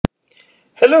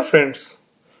Hello friends,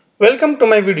 welcome to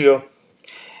my video.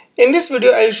 In this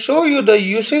video I will show you the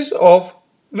usage of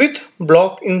width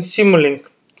block in Simulink.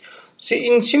 See,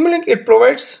 in Simulink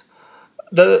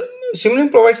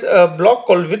Simulink provides a block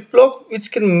called width block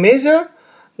which can measure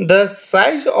the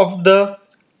size of the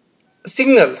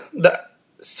signal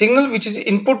which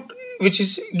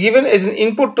is given as an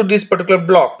input to this particular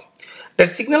block. That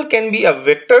signal can be a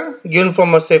vector given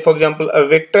from say for example a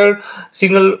vector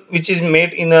signal which is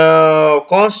made in a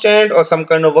constant or some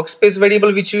kind of workspace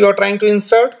variable which you are trying to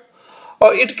insert,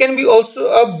 or it can be also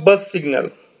a bus signal.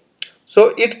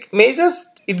 So it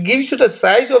gives you the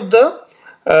size of the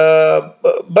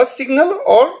bus signal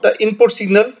or the input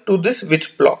signal to this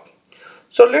width block.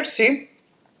 So let's see.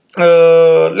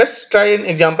 Let's try an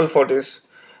example for this.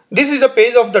 This is a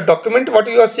page of the document what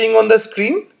you are seeing on the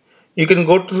screen. You can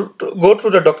go through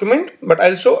the document, but I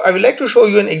would like to show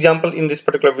you an example in this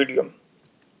particular video.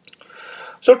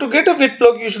 So to get a width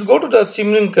block, you should go to the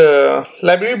Simulink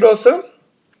library browser,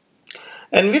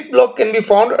 and width block can be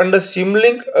found under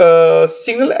Simulink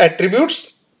signal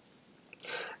attributes,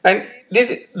 and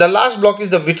the last block is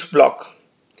the width block.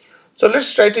 So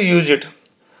let's try to use it.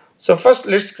 So first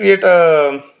let's create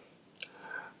a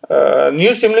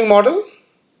new Simulink model,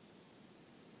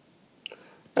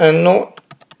 and now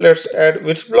let's add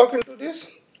width block into this.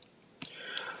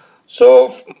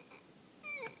 So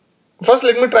first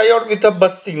let me try out with a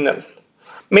bus signal.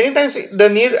 Many times the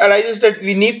need arises that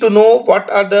we need to know what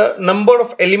are the number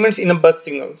of elements in a bus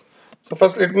signal. So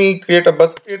first let me create a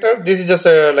bus creator. This is just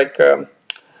a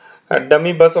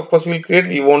dummy bus, of course we'll create.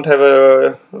 We won't have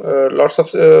lots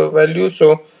of values.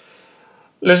 So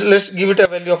let's give it a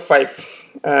value of 5,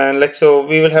 and so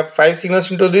we will have 5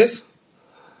 signals into this.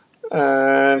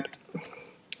 And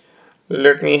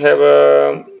let me have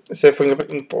a, say for example,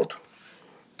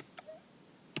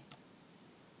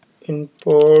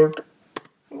 import,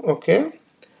 okay,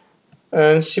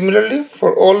 and similarly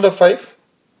for all the 5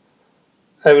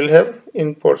 I will have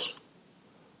imports,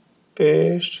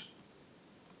 paste.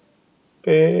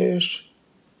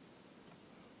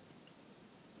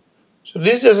 So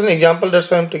this is just an example, that's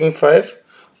why I'm taking 5.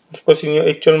 Of course in your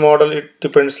actual model it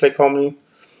depends like how many.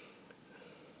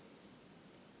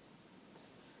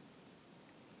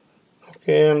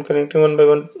 Okay, I'm connecting one by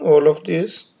one all of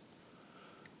these.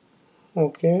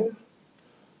 Okay,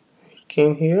 it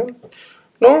came here.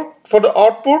 Now for the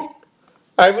output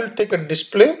I will take a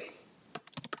display.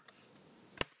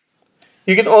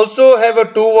 You can also have a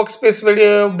 2 workspace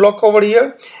block over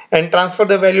here and transfer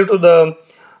the value to the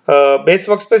base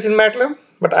workspace in MATLAB,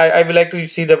 but I will like to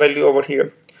see the value over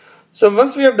here. So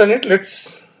once we have done it,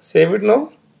 let's save it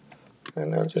now,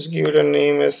 and I'll just give it a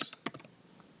name as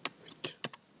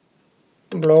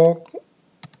block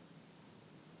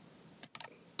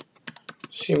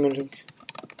Simulink.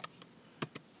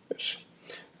 Yes.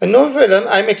 And now if I run,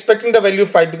 I'm expecting the value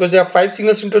 5 because there are 5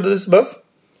 signals into this bus.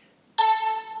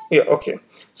 Yeah, okay.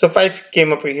 So 5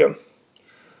 came up here.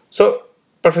 So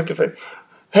perfectly fine.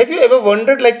 Have you ever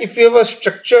wondered, like, if you have a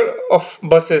structure of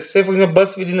buses, say for example,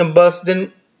 bus within a bus,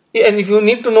 then and if you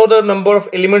need to know the number of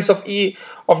elements of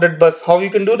that bus, how you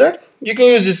can do that? You can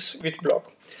use this width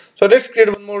block. So let's create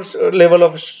one more level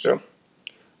of structure.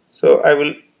 So I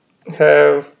will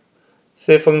have,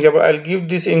 say for example, I'll give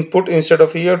this input instead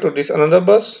of here to this another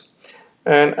bus,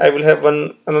 and I will have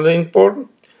another input.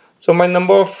 So my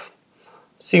number of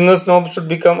signals now should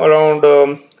become around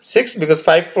 6, because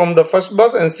 5 from the first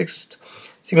bus and 6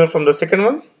 signal from the second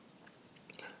one.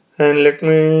 And let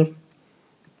me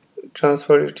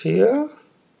transfer it here.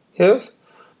 Yes.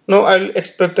 Now I'll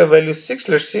expect a value 6.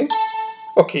 Let's see.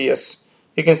 Okay, yes.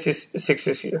 You can see 6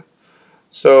 is here.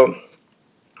 So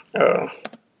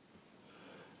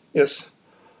yes.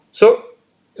 So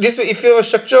this way, if you have a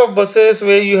structure of buses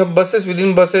where you have buses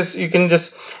within buses, you can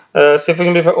just say for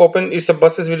example, if I open is a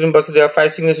buses within buses, there are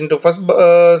 5 signals into first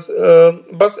bus,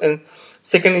 and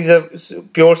second is a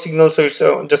pure signal, so it's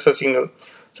just a signal.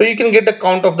 So you can get the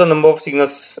count of the number of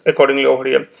signals accordingly over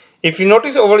here. If you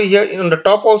notice over here on the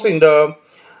top also in the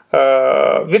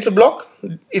width block,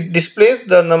 it displays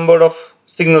the number of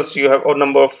signals you have or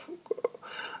number of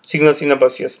signals in a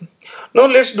bus. Yes. Now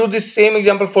let's do this same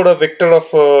example for a vector of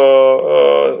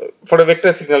for a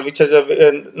vector signal which has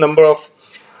a number of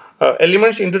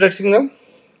elements into that signal.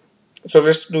 So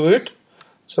let's do it.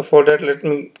 So for that, let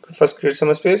me first create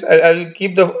some space. I'll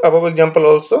keep the above example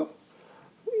also.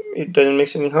 It doesn't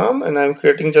make any harm, and I'm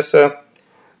creating just a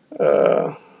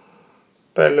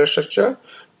parallel structure.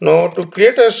 Now to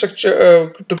create a structure,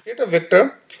 to create a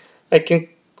vector, I can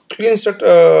quickly insert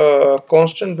a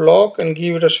constant block and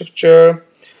give it a structure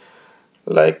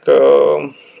like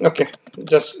okay,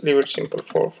 just leave it simple.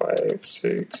 4 5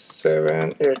 6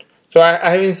 7 8. So I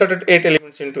have inserted 8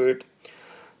 elements into it.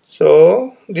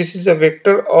 So this is a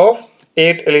vector of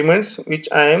 8 elements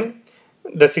which I am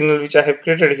the signal which I have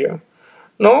created here.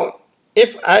 Now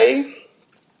if I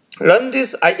run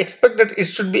this, I expect that it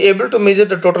should be able to measure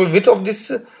the total width of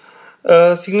this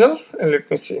signal. And let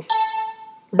me see,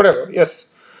 whatever. Yes,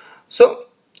 so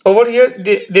over here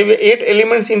there were 8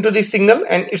 elements into the signal,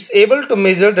 and it's able to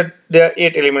measure that there are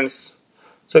 8 elements.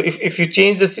 So if you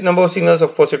change the number of signals,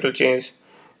 of course it will change,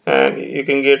 and you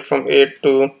can get from 8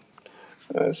 to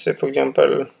say for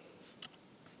example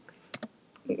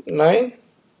 9,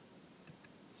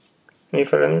 and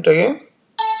if I run it again,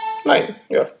 9.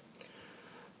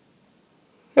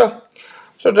 Yeah,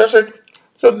 so that's it.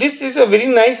 So this is a very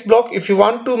nice block. If you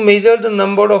want to measure the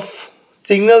number of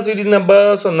signals within a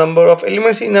bus or number of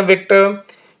elements in a vector,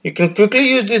 you can quickly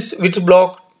use this width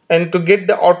block, and to get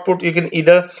the output you can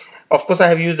either, of course I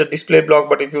have used the display block,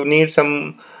 but if you need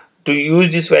some to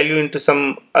use this value into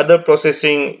some other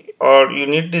processing, or you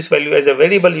need this value as a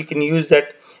variable, you can use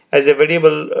that as a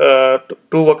variable to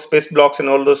workspace blocks and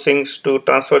all those things to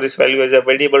transfer this value as a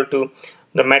variable to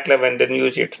the MATLAB and then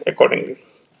use it accordingly.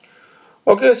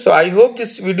 Okay, so I hope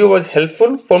this video was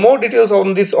helpful. For more details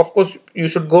on this, of course, you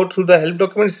should go through the help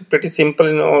document. It's pretty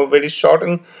simple, very short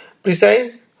and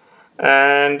precise.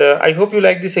 And I hope you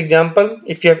like this example.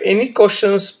 If you have any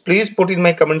questions, please put in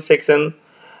my comment section.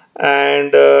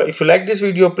 And if you like this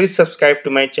video, please subscribe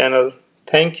to my channel.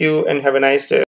 Thank you and have a nice day.